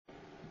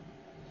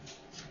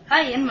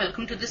Hi and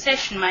welcome to the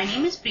session. My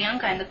name is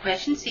Priyanka and the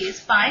question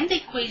says find the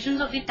equations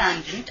of the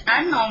tangent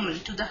and normal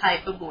to the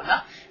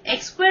hyperbola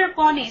x square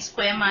upon a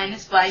square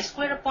minus y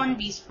square upon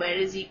b square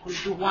is equal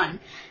to 1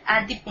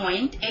 at the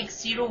point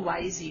x0,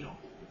 y0.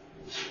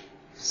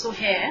 So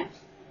here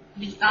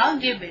we are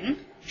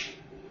given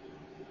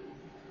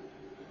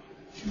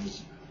the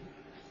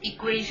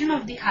equation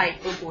of the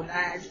hyperbola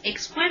as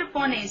x square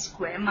upon a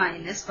square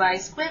minus y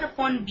square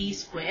upon b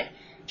square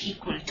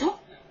equal to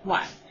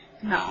 1.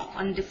 Now,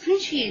 on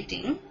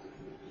differentiating,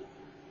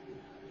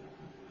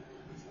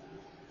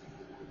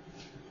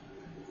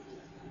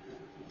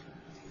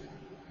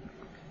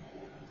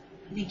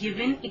 the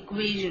given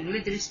equation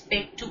with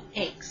respect to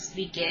x,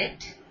 we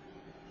get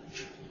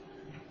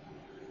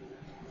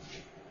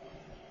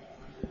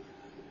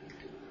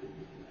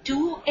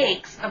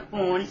 (2x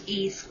upon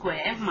a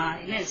square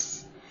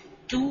minus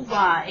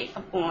 2y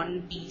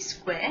upon b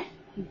square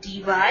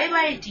dy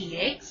by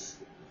dx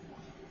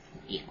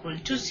equal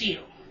to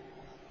 0.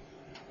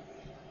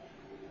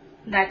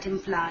 That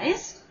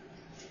implies,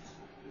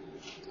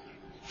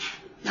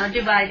 now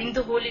dividing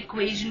the whole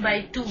equation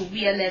by 2,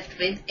 we are left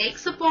with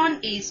x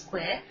upon a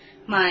square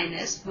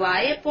minus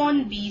y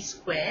upon b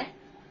square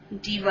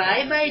dy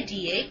by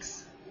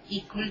dx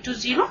equal to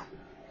 0.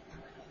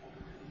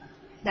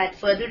 That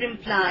further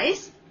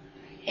implies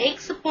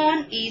x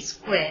upon a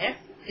square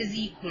is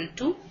equal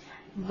to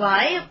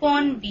y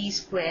upon b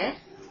square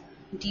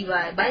dy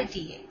by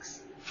dx.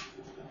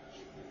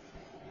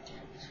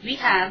 We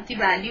have the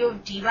value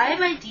of dy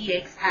by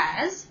dx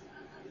as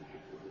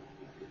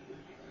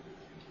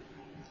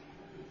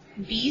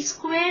b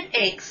square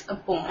x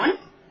upon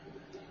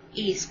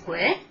a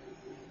square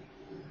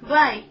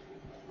y.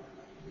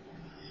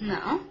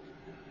 Now,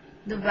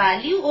 the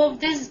value of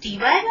this dy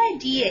by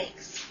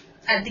dx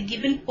at the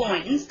given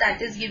points,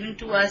 that is given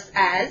to us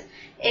as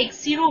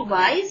x0,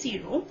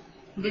 y0,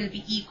 will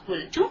be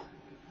equal to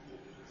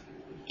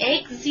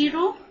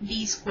x0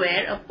 b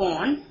square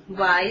upon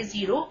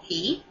y0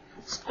 a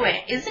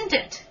square, isn't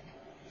it?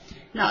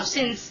 Now,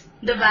 since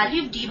the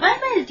value of dy by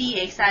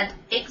dx at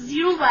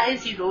x0,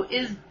 y0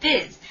 is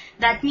this,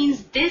 that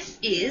means this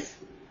is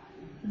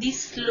the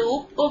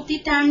slope of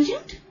the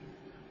tangent.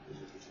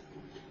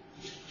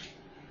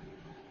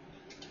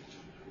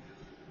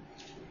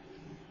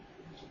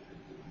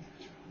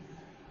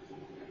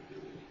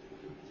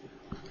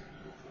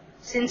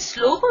 Since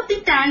slope of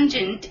the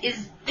tangent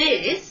is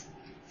this,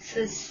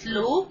 so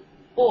slope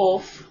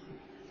of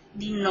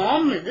the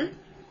normal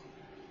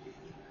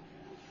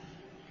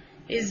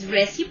is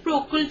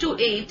reciprocal to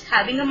it,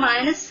 having a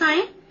minus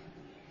sign.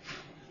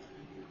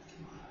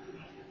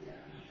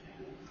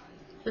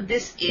 So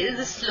this is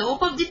the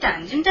slope of the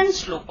tangent and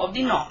slope of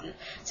the normal.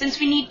 Since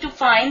we need to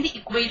find the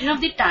equation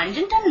of the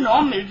tangent and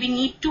normal, we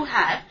need to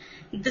have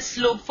the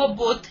slope for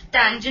both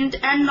tangent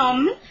and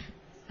normal.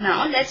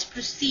 Now let's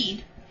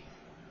proceed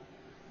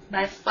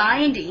by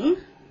finding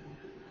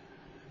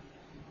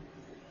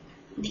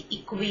the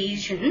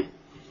equation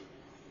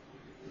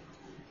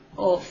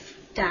of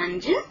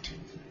tangent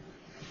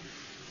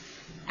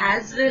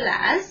as well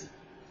as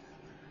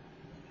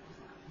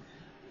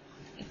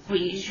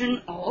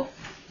equation of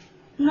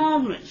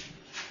normal.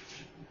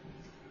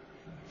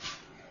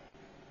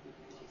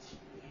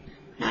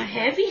 Now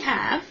here we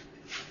have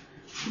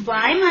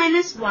y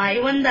minus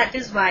y1, that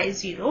is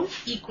y0,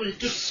 equal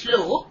to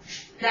slope,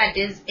 that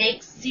is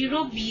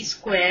x0 b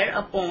square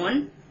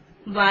upon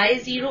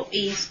y0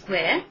 a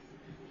square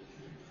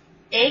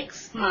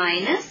x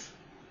minus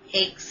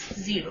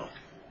x0,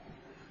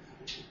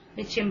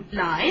 which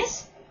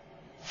implies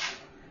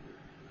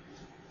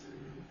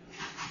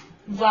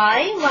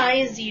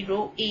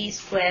y0 a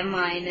square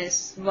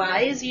minus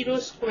y0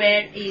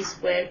 square a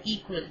square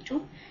equal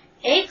to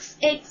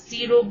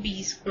x0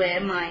 b square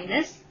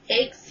minus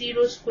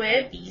x0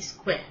 square b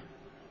square.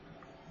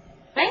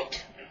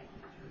 Right?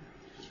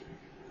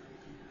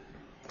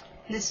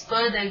 This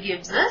further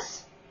gives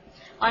us,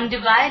 on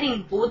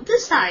dividing both the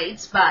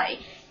sides by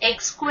a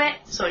square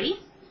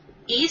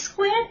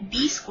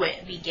b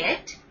square, we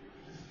get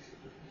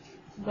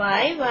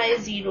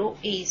y0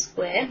 a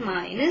square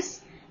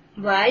minus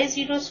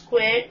y0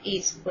 square a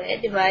square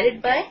divided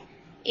by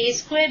a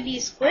square b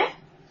square,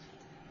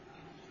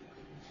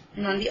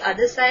 and on the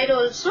other side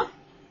also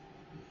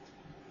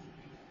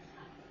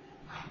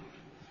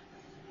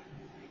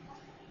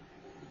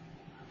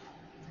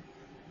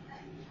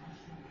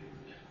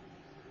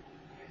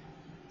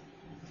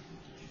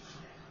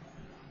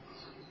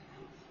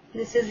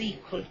this is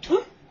equal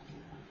to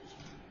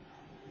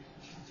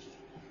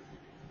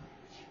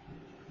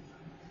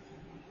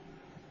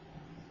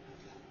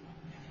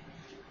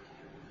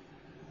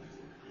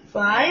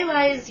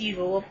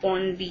y0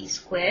 upon b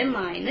square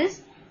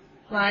minus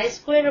y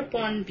square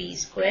upon b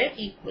square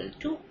equal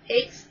to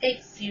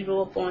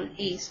x0 upon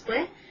a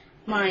square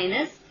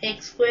minus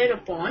x square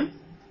upon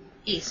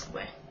a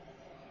square.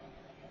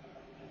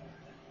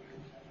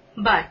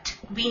 But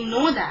we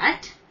know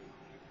that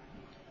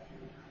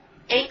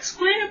x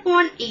square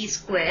upon a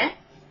square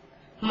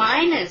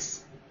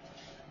minus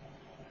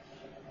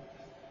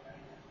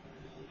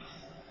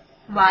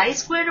y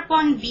square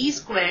upon b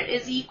square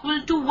is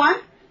equal to 1,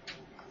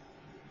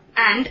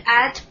 and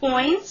at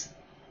points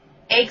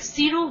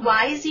x0,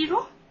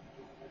 y0.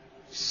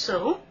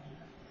 So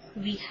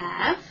we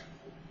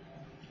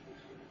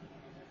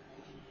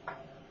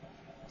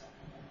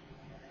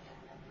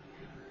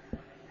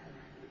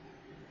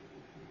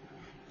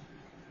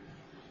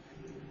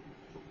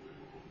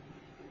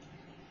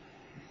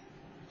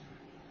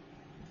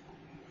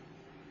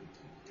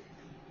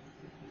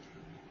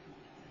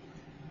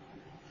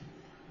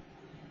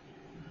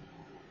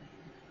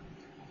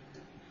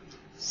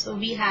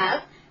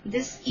have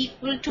this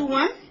equal to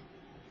 1.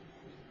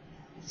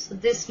 So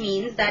this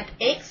means that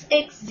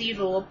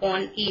x0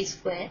 upon a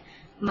square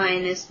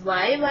minus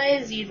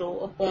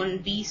y0 upon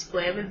b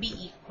square will be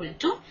equal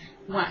to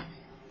 1.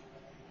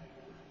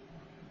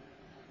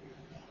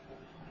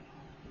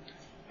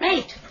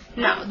 Right.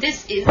 Now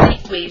this is the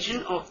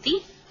equation of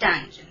the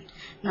tangent.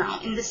 Now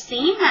in the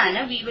same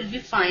manner we will be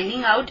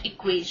finding out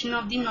equation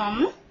of the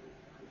normal.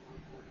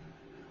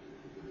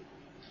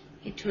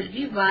 It will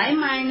be y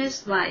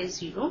minus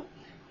y0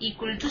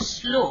 equal to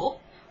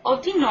slope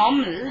of the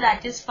normal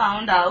that is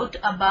found out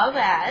above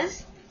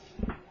as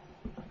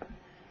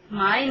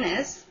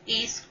minus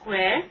a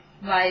square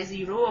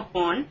y0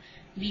 upon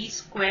b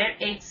square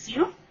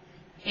x0,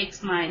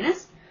 x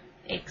minus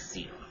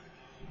x0.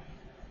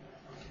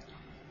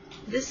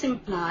 This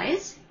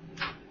implies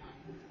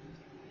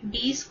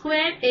b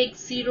square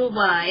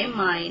x0y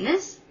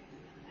minus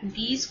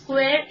b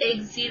square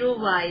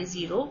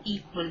x0y0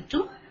 equal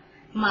to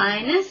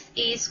minus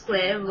a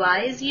square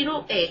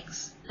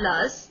y0x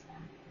plus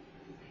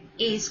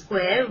a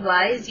square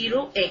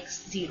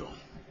y0x0.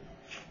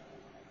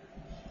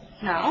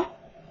 Now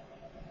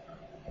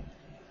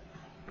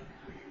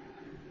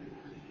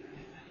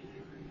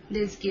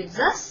this gives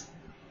us,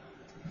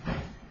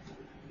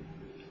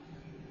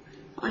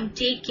 on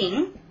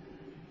taking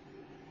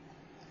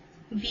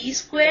b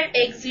square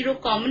x0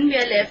 common, we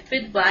are left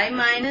with y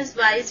minus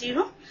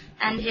y0,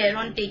 and here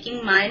on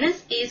taking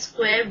minus a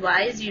square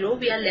y0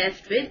 we are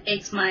left with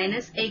x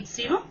minus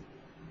x0,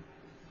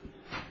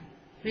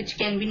 which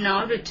can be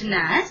now written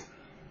as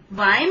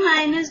y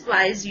minus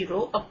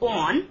y0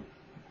 upon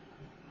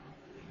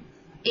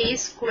a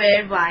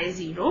square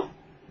y0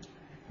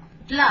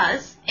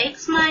 plus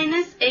x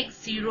minus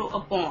x0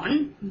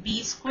 upon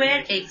b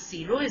square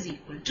x0 is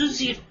equal to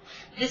 0.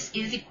 This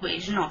is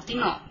equation of the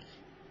normal.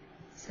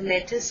 So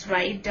let us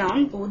write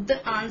down both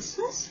the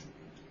answers.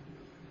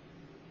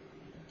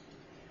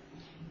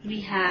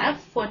 We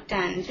have for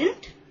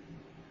tangent,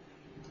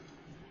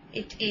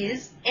 it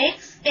is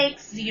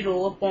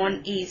x0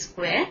 upon a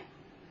square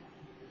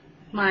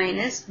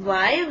minus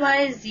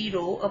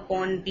y0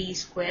 upon b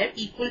square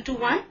equal to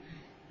 1,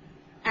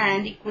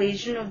 and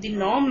equation of the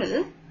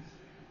normal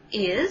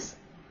is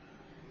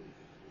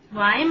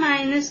y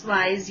minus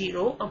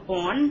y0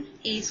 upon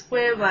a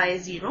square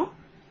y0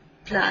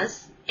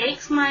 plus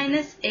x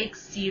minus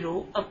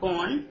x0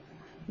 upon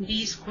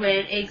b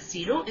square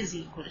x0 is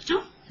equal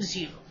to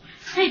 0.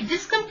 Right,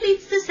 this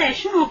completes the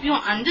session. Hope you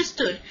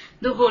understood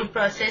the whole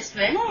process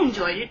well and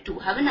enjoyed it too.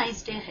 Have a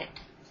nice day ahead.